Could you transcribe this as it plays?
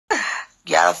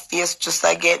Girl face just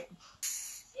like get.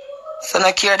 So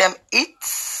no care them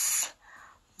eats.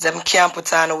 Them can't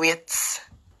put on weight.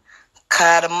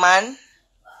 Cause the man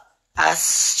I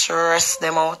stress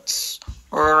them out.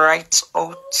 Right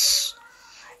out.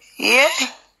 Yeah.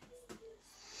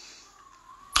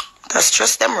 That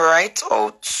stress them right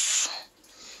out.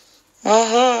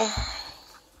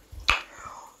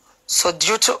 So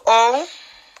due to all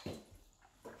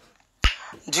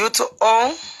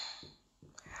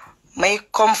may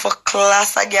come for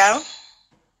class again.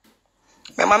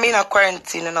 Remember me not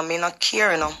quarantine, you know, me not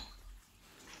care, you know.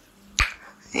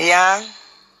 Yeah.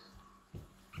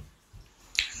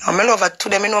 Now me love it to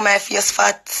them, you know my face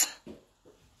fat.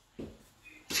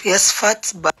 Face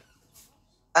fat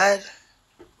bad.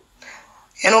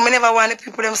 You know, me never want the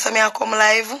people them say me I come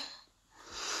live.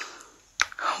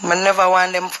 Me never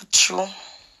want them for true.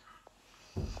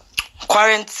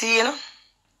 Quarantine.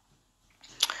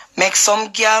 Make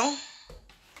some girl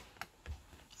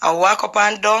and walk up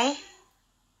and down.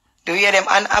 Do you hear them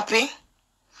unhappy?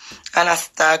 And I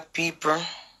stalk people.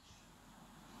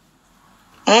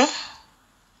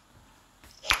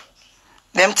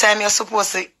 Them time you're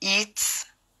supposed to eat,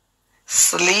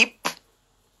 sleep,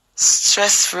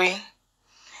 stress-free.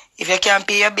 If you can't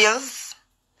pay your bills,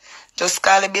 just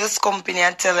call the bills company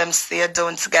and tell them say you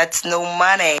don't get no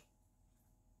money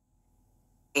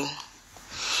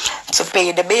to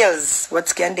pay the bills.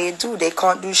 What can they do? They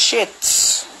can't do shit.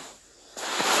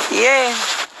 Yeah.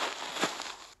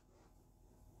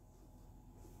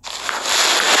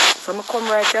 So I come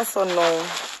right here so now.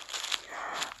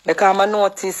 Because I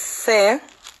notice say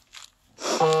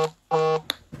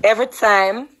every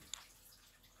time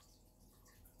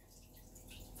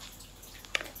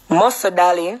Muscle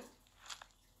Dolly,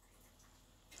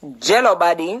 Jello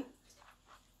Body,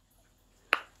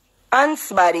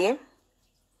 Ants Body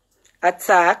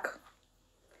attack,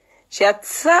 she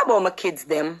attack about my kids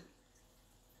them.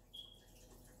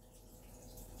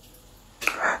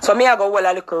 So me I go hold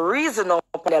a little reason up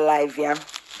on the live, yeah.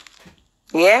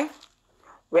 Yeah?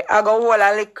 We I go hold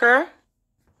a liquor.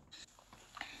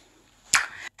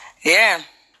 Yeah.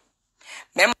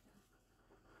 Remember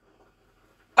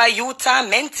you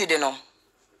tormented, you know.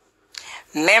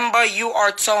 Remember you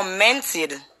are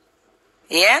tormented.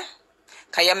 Yeah?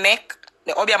 Can you make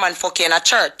the Obia man fuck in a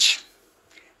church?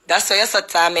 That's why you're so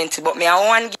tormented. But me I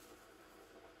want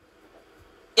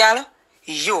girl,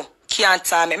 you can't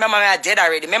torment. Remember me I dead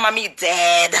already. Remember me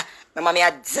dead. Remember me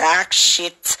a dark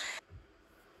shit.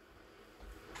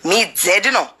 Me dead,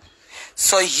 you know.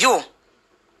 So you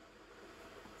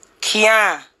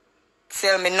can't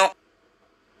tell me no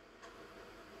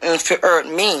if you hurt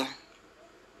me.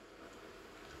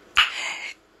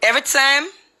 Every time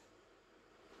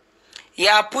you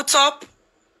put up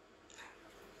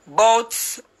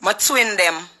both my twin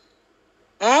them.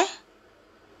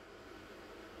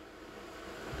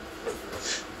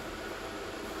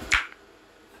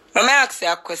 Let me ask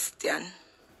you a question.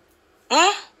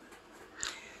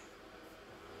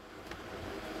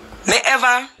 Me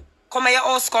ever come at your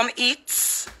house come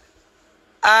eat?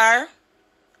 Or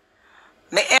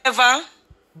me ever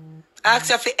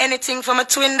ask you for anything from a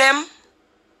twin them?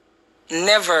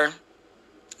 Never.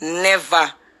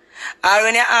 Never. Or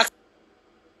when you ask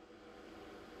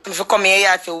if you come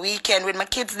here for weekend with my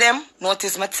kids them,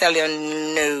 notice me tell you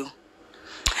no.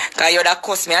 Because you that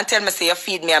cuss me and tell me say you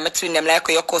feed me and my twin them like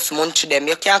you cuss munch them.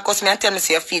 You can't cuss me and tell me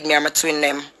say you feed me and my twin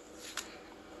them.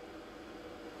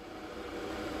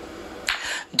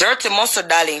 Dirty Muscle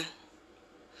Dolly.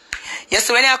 Yes,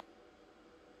 when you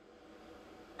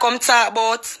come talk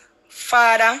about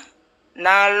father,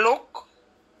 now look,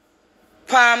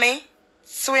 palmy,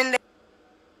 swing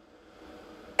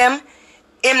them,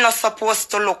 him not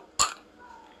supposed to look.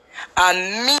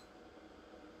 And me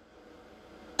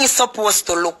supposed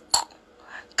to look.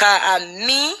 Because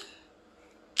me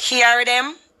carry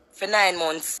them for 9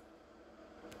 months.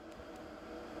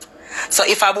 So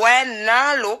if a boy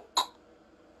now look,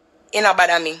 it not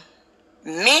bother me.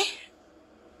 Me,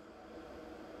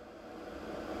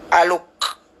 I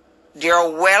look. They're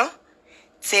well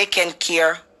taken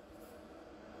care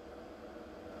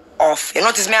of. You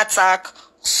notice me attack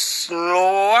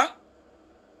slow.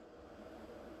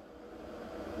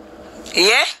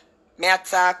 Yeah? Me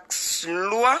attack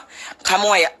slow. Come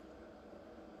on.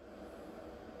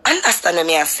 Understand what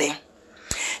me I say?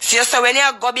 So you say when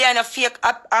you go behind a fake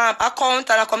account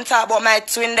and I come talk about my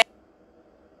twin them,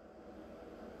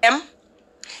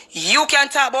 you can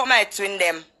talk about my twin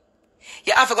them.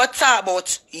 You have to go talk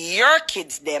about your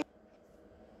kids them.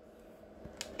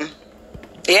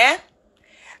 Yeah?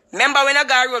 Remember when a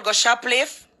guy will go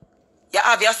shoplift? You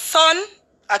have your son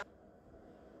at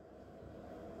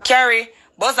carry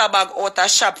buzzer bag out of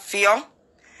shop for you.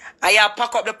 And you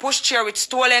pack up the push chair with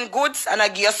stolen goods and I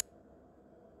give your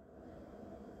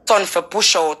son for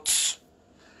push out.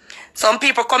 Some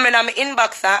people come in on my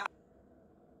inbox and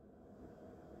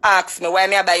ask me why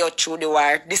me I buy your through the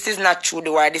wire. This is not through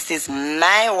the wire. This is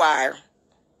my wire.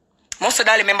 Most of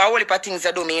that remember all the things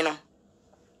I do me, you know.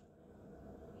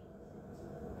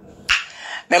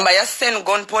 Remember you send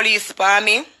gun police for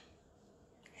me.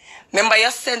 Remember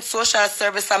you send social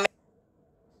service on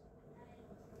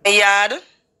my yard.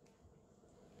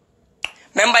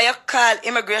 Remember you call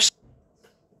immigration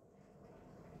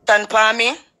for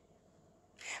me.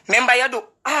 Remember you do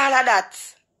all of that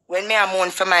when me am mourn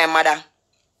for my mother.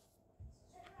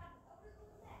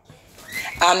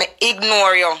 And me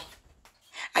ignore you.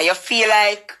 And you feel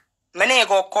like me never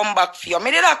go come back for you.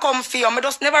 Me did not come for you. Me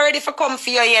just never ready for come for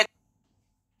you yet.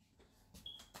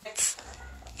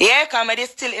 Yeah, because I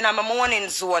still in my morning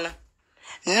zone.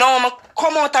 Now I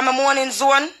come out of my morning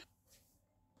zone.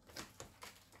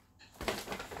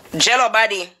 Jello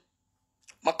body,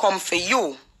 I come for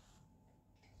you.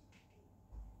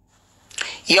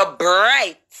 You're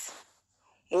bright.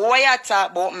 What you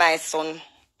talk about my son?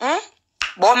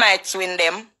 About my twin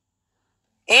them?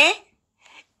 Eh?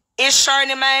 Is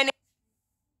Shani mine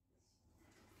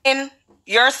in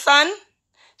your son?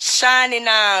 Shani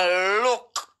now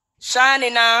look.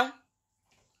 Shani now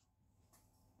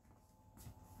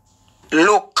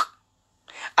look.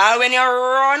 And when you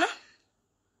run,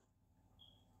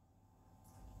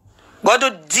 go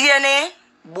to DNA,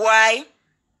 boy,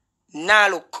 now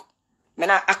look. Me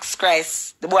not ask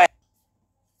Christ, the boy,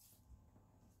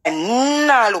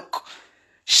 now look.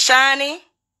 Shani,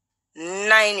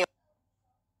 9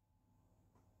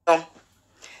 years.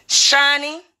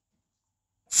 Shani,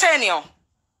 10 years.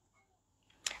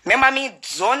 Remember me,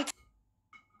 don't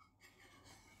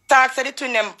talk to the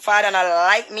twin them father not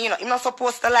like me, you know. He's not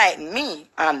supposed to like me.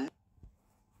 I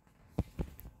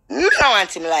don't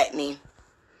want him like me.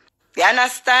 You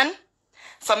understand?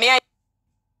 So me I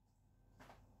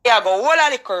go whole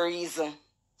of the reason.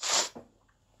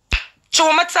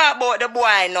 True, me talk about the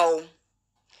boy now.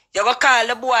 You go call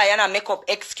the boy and I make up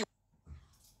excuse.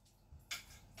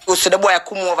 So the boy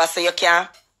come over so you can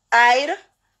hide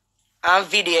and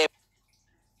video.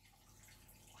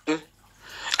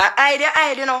 I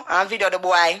hide, you know, and video the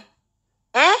boy.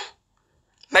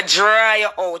 Me draw you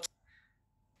out.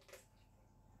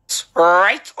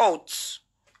 Right out.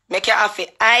 Make you have to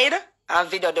hide and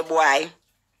video the boy.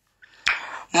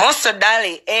 Monster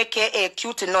Dolly, aka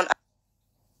Cutie,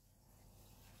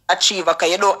 non-achiever, because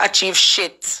you don't achieve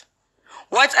shit.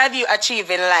 What have you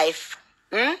achieved in life?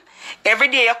 Every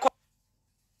day you come,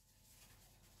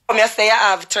 you say you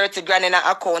have 30 grand in an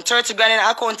account. 30 grand in an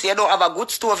account, you don't have a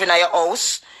good stove in your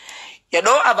house. You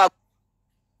don't have a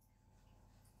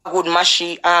good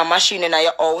machine in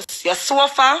your house. Your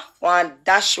sofa, one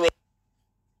dash way.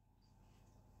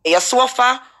 Your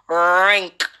sofa,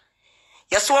 rank.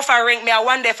 Your sofa rank, me I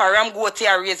wonder if a ram go to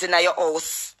your raise in your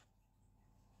house.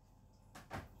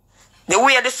 The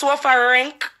way the sofa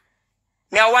rank,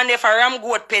 me I wonder if a ram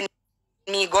go pen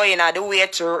me going at the way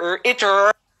it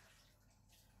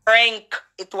rank,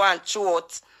 it want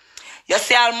short. You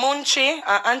see all Munchie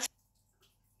and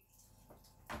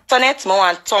Antoinette, me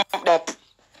want thumb up.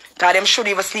 Because them should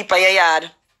even sleep at your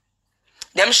yard.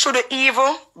 Them should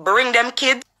even bring them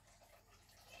kids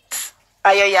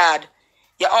at your yard.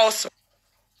 Your house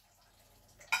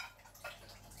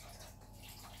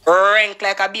rank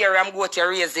like a beer ram goat you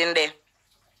raise in there.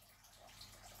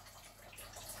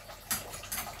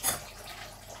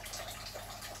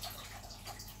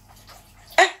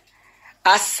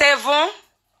 A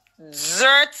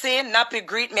 7:30 nappy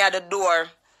greet me at the door.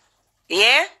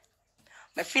 Yeah?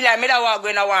 I feel like me that walk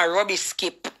going to one rubbish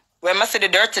skip. When I see the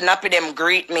dirty nappy them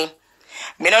greet me.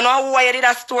 Me don't know why you did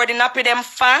a store the nappy them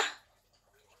for.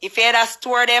 If you had a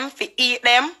store them for eat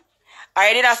them. Or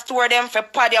you did a store them for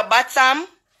pad your bottom.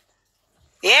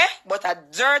 Yeah? But a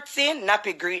dirty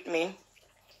nappy greet me.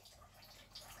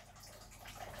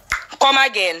 Come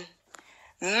again.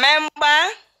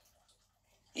 Remember,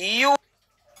 you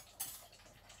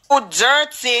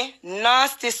dirty,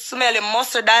 nasty, smelly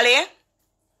mustard dolly.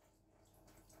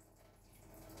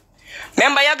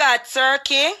 Remember you got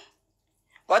turkey.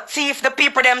 But see if the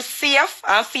people them safe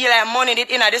and feel like money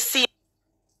did in the safe.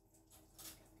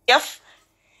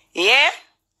 Yeah?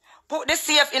 Put the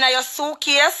safe in your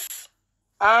suitcase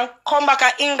and come back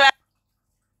to England.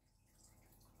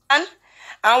 And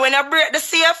when you break the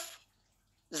safe,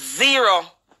 0.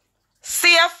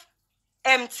 Safe,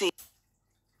 empty.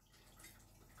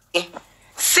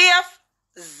 Safe,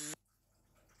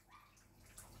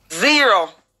 0.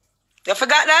 You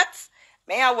forgot that?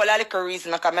 Me have a little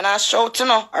reason. Because I not shout, you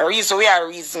know. A reason we are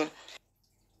reason.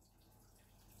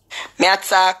 Me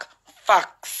attack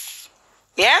facts.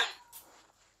 Yeah?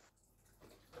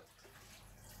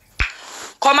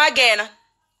 Come again.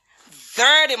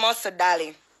 Dirty muscle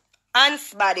dolly.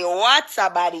 Ants body. Water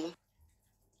body.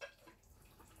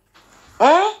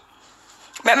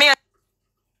 Let me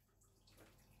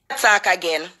attack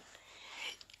again.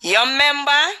 You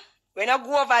remember when you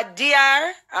go over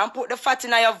there and put the fat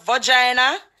in your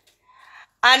vagina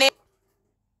and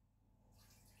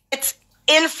it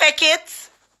infect it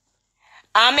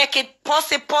and make it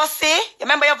pussy. You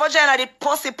remember your vagina did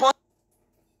pussy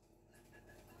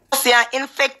and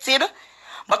infected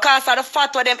because of the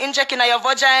fat what them injecting in your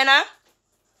vagina.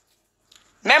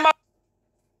 Remember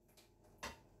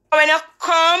when you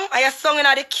come and you're sung in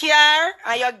the car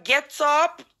and you get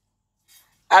up,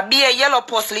 I be a yellow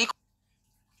pus leak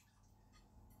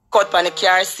cut on the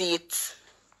car seat.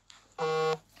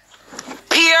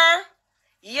 Pure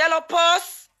yellow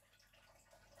pus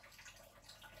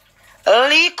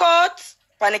leak out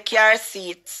on the car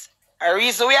seat. A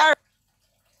reason we are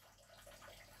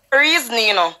reasoning,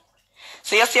 you know.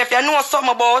 So you see if you know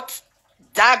something about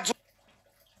dog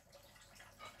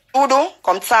judo,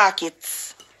 come talk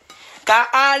it. Cause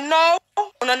I know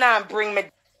you not bring me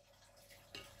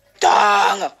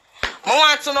down. I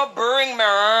want to not bring me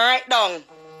right down.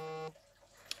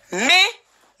 Me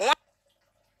want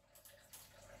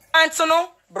to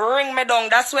know bring me down.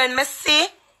 That's when me see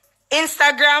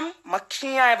Instagram, I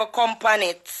can't even company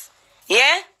it.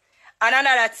 Yeah? And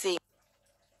another thing.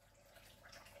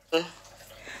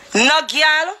 No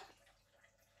girl,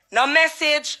 no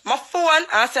message, my phone,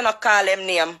 and say no call them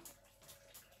name.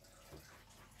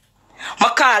 I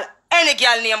call any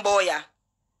girl name boy.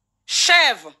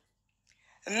 Chev.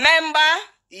 Remember,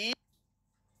 you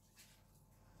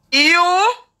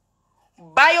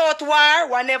buy out war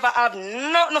whenever have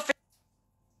nothing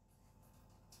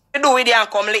to do with you and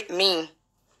come lick me.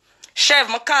 Chev,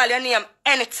 I call your name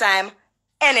anytime,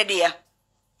 any day.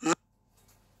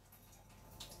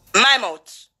 My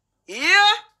mouth.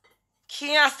 You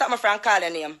can't stop me from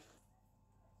calling your name.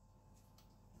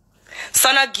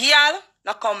 So no girl,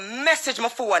 no come message my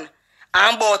phone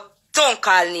and about don't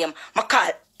call name. I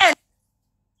call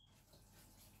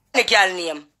any girl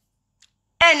name.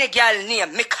 Any girl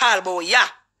name, me call boy, yeah.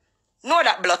 Know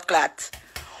that blood clot.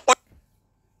 When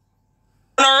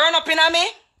you run up in on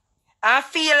me and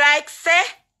feel like say,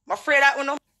 I'm afraid that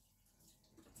uno.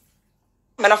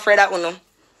 I'm not afraid that uno.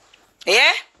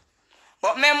 Yeah?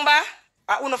 But remember,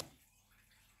 I uno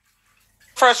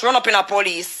first run up in a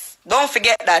police. Don't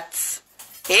forget that.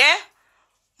 Yeah?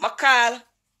 I call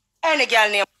any girl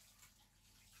name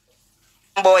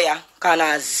boy,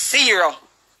 can 0.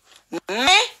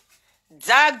 Me,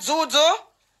 Dog Judo,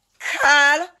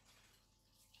 call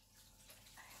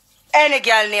any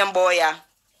girl named boy.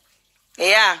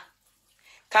 Yeah.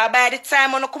 Because by the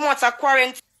time when I come out of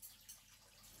quarantine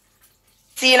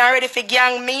already for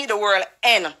gang me, the world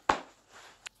end.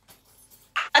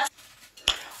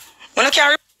 When I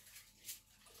can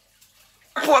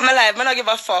report my life, I don't give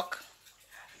a fuck.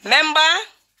 Remember,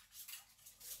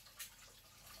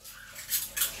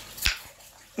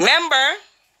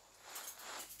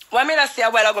 what I say a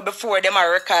while ago before them I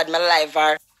record my live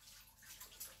or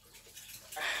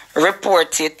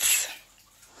report it.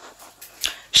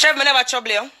 Chef, me never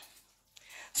trouble you.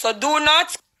 So do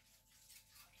not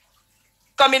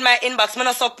come in my inbox. Me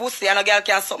not suck pussy and a girl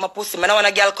can't suck my pussy. Me not want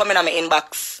a girl come in on my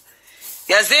inbox.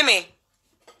 You see me?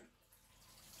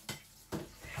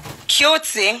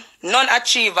 Cutie,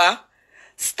 non-achiever.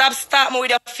 Stop me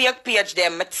with your fake page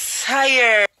them. Me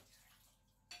tired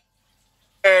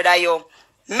of you.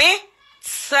 Me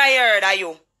tired of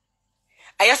you.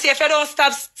 And you see if you don't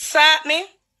start me,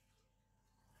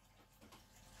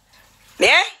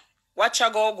 yeah? Watch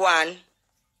you go on.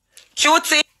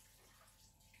 Cutie,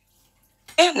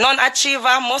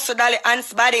 non-achiever, muscle dolly,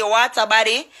 ants body, water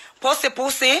body,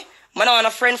 pussy. I don't want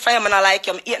a friend for him, I don't like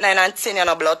him. 8, 9, and 10, you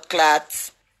know, blood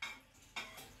clots.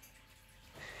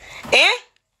 Eh?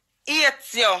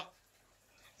 8 you.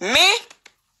 Me?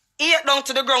 8 down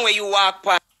to the ground where you walk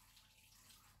on.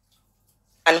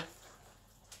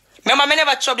 Remember, I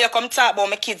never trouble you come talk about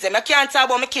my kids them. I can't talk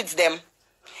about my kids them.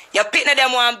 You pick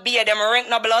them one beer, them rank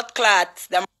no blood clots.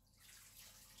 Them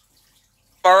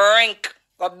rank.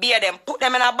 Go beer them. Put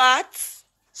them in a bath.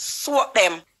 Soak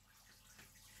them.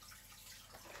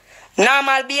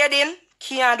 Normal bearding,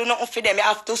 can't do nothing for them. You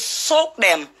have to soak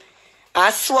them.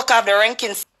 And soak off the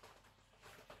ranking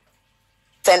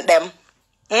scent them.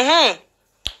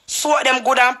 Soak them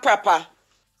good and proper.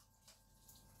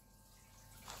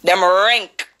 Them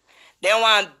rank. They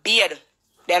want beard.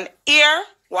 Them ear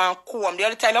want comb. The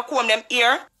only time you comb them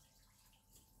ear,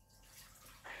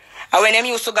 and when them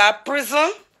used to go to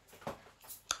prison,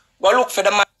 go look for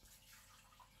the man.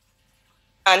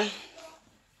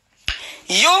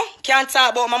 You can't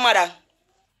talk about my mother.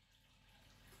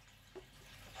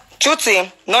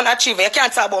 Cutie, non-achiever. You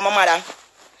can't talk about my mother.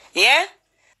 Yeah?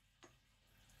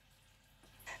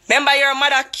 Remember, your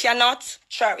mother cannot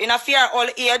travel. In a fear old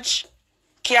age,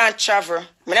 can't travel.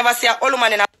 I never see an old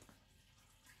man in a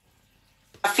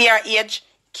fear age,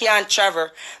 can't travel.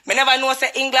 I never know say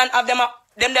England have them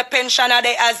the pensioner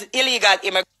they as illegal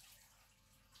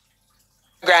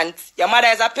immigrants. Your mother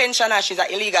is a pensioner, she's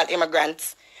an illegal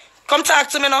immigrant. Come talk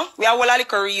to me now. We are all a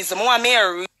little reason. We want me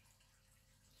a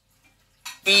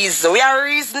reason. We are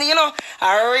reason, you know.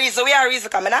 A reason. We are reason.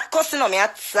 Because I'm not cussing on me. I'm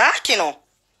talking, you know.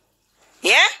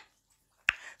 Yeah?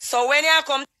 So when you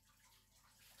come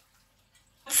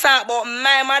talk about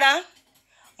my mother,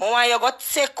 I want you to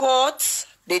take out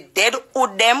the dead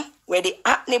hood them where the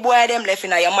acne boy them left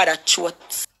in your mother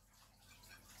throat.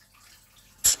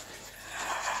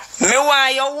 Me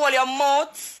want you hold your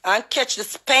mouth and catch the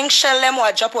spank shell them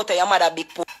or drop out of your mother big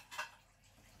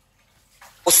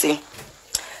pussy.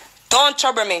 Don't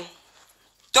trouble me.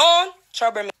 Don't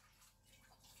trouble me.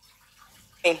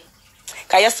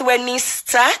 Because you see when me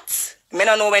start, me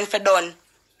don't know when for done.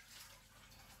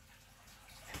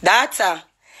 Data.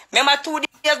 Remember 2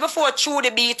 days before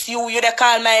Trudy beat you, you they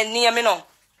call my name, you know.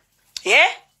 Yeah?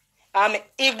 I'm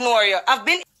ignore you. I've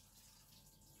been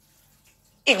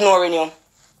ignoring you.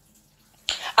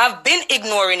 I've been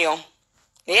ignoring you.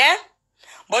 Yeah?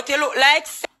 But you look like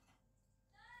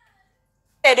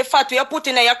the fat you put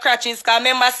in your crutches. Because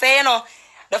remember saying, you know,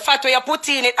 the fat you put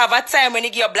in it have a time when you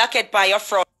get your blackhead by your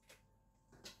front.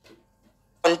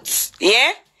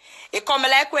 Yeah? It come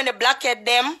like when the blackhead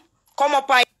them come up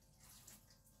on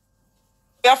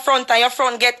your front and your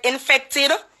front get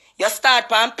infected. You start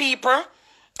pan people.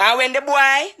 And when the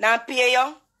boy not pay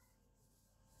you,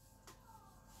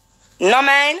 no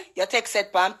man, you take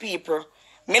set pan people.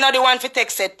 Me not the one for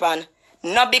take set pan.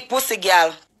 No big pussy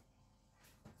girl.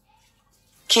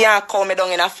 Can't call me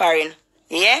down in a foreign.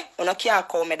 Yeah? You no can't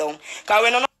call me down. Because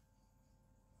when you no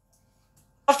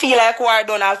feel like war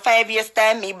done all 5 years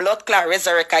time, me blood clot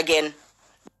resurrect again.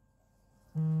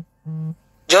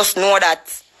 Just know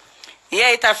that.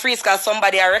 Yeah, it a freeze because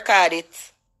somebody a record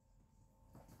it.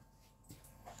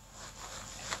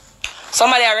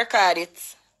 Somebody a record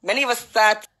it. Me never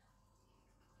start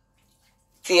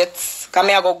it. Because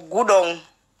me a go good on.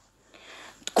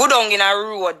 Good on in a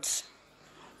road.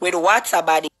 With water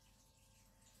body.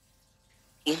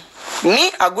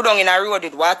 Me a good on in a road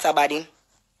with water body.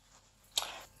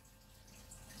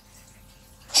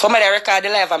 Somebody record the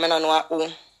life, I mean, I know who.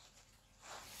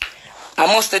 I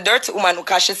must the dirty woman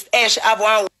because she have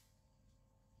one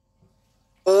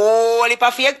whole heap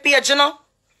of fake page, you know.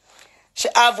 She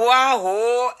have one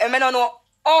whole, I mean, I know,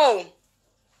 oh.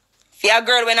 For a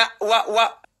girl when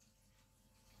what?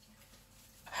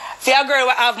 For a girl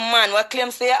what have man, what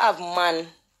claims say have man.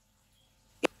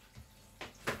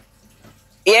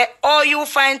 Yeah, oh, you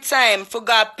find time for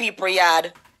God people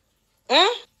yard.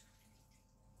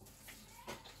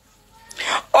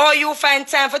 Or you find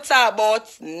time for talk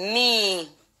about me.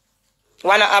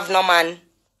 Wanna have no man.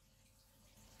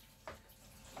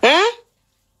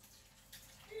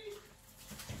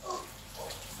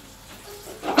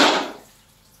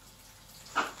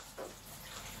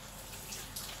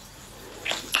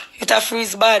 It a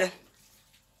freeze bad.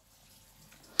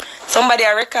 Somebody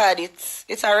a record it.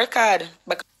 It's a record.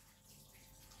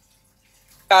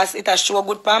 Because it a show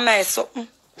good for my something.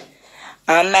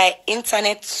 And my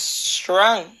internet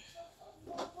strong.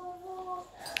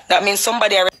 That means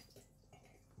somebody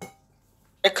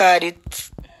record it.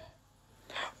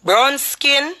 Brown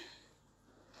skin.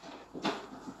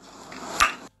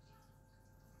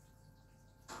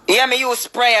 Yeah, me use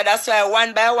sprayer. That's why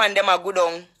one by one them are good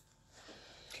on.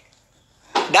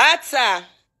 That's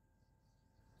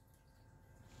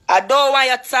I don't want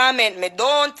you to torment me.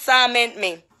 Don't torment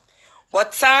me.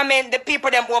 But torment the people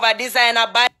them over design a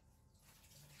body.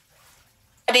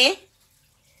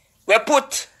 We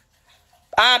put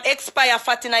expire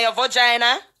fat in your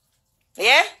vagina.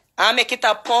 Yeah? And make it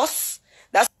a pus.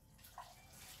 That's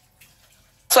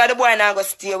why the boy not gonna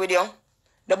stay with you.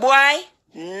 The boy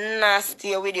not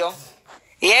stay with you.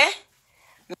 Yeah?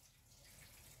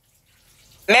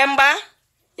 Remember?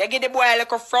 You give the boy a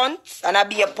little front and I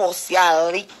be a pus.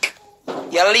 You leak.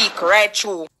 You leak right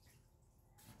through.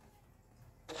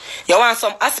 You want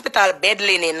some hospital bed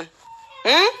linen.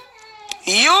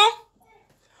 You?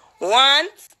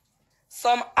 Want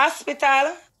some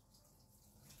hospital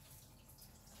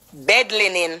bed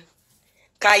linen.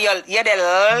 Cause you're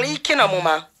the leaking,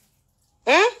 mama.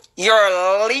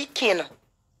 You're leaking.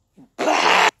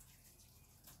 Bad.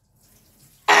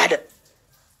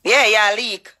 Yeah, you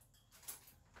leak.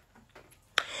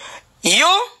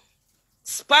 You,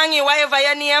 Spangy, whatever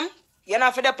your name, you're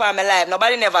not for the part of my life.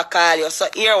 Nobody never call you. So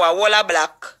here, we're all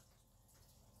black.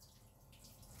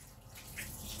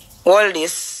 All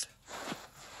this.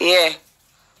 Yeah.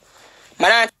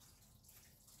 Man, I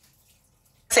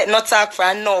said no talk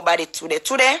for nobody today.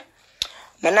 Today,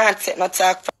 man, I said no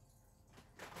talk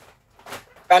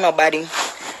for nobody.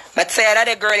 But say that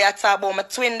the girl you talk about my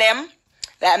twin them,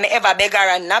 like me ever beg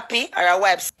her a nappy or a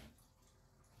wipe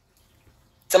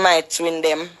to my twin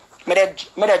them. Me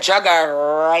the drag her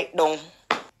right down.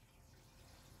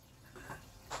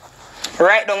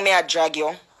 Right down me a drag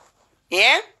you.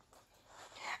 Yeah?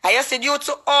 I just said you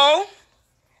to all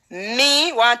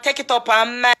me want to take it up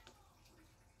on my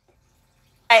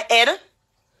head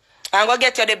and go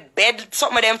get you the bed,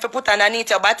 something of them for put underneath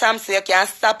your bottom so you can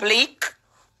stop leak.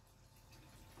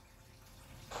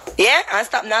 Yeah, and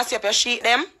stop nasty up your sheet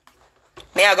them.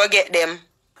 Me I go get them.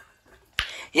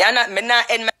 Yeah, me not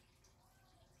end my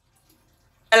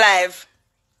life.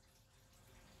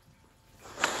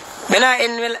 Me not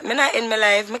end my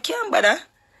life. Me can't bother.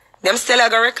 Them still I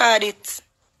go record it.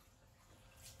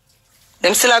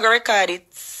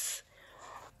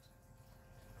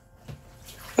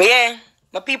 Yeah,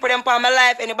 my people them for my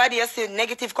life. Anybody else say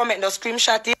negative comment, they'll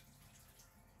screenshot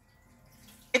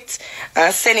it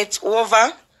and send it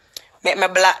over. Make me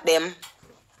block them.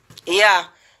 Yeah,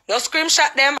 they'll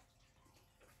screenshot them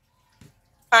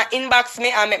and inbox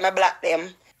me and make me block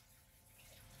them.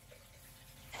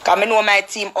 Because I know my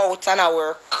team out and I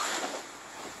work.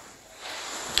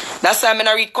 That's why I'm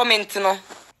not read comment, you know.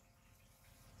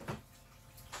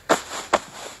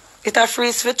 It a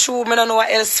freeze for true. I don't know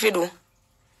what else to do.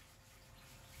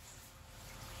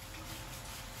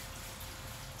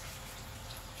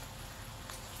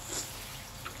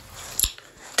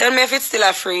 Tell me if it's still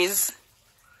a freeze.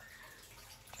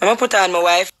 I'm going to put on my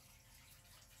Wi-Fi.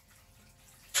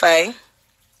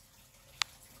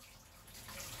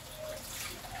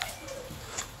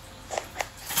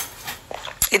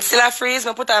 It's still a freeze.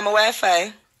 I'm going to put on my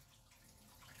Wi-Fi.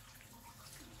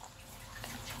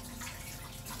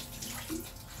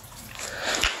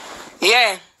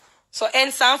 Yeah. So,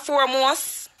 hence and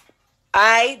foremost,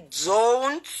 I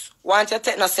don't want you to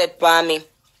take no set for me.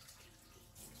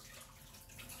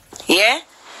 Yeah?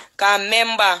 Because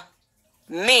remember,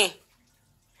 me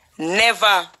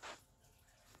never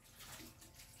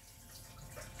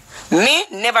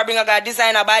bring a God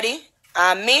designer body.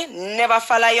 And me never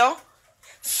follow you.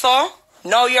 So,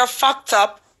 now you're fucked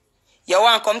up. You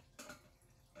want to come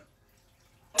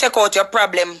take out your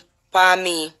problem for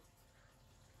me.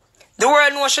 The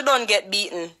world knows she don't get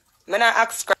beaten. I not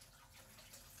ask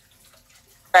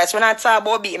Christ. When I talk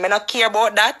about beating, I not care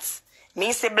about that.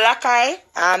 Me say black eye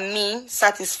and me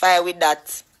satisfied with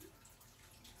that.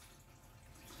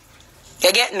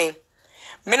 You get me?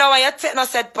 Me know when you take no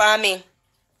set for me.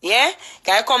 Yeah?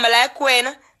 Can you come like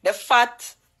when the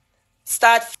fat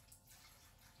start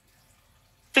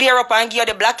flare up and give you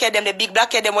the blackhead them, the big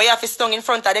blackhead them where you have to stung in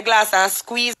front of the glass and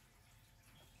squeeze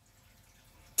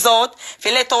out. If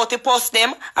you let out the pus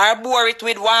them or bore it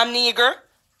with warm nigger.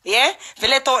 Yeah? If you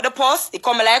let out the pus, it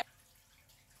come like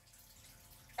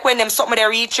when them something they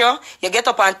reach you, you get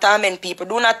up and torment people.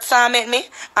 Do not torment me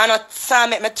and not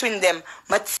torment me twin them.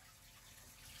 But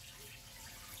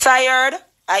tired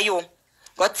are you?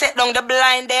 Go take down the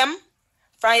blind them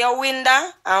from your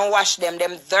window and wash them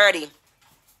dirty.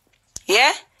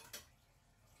 Yeah?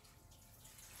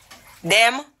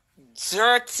 Them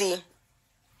dirty.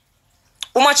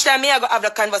 How much time I go have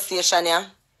the conversation, yeah?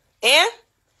 Eh?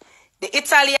 The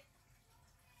Italian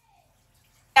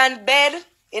bed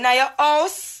in your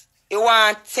house, you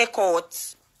want to take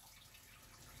out.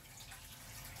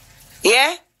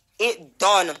 Yeah? It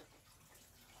done.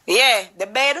 Yeah, the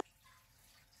bed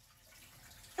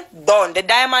done. The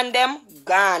diamond them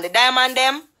gone. The diamond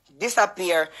them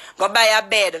disappear. Go buy a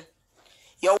bed.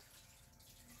 Your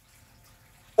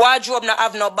wardrobe not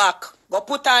have no back. Go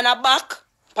put on a back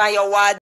by your wardrobe.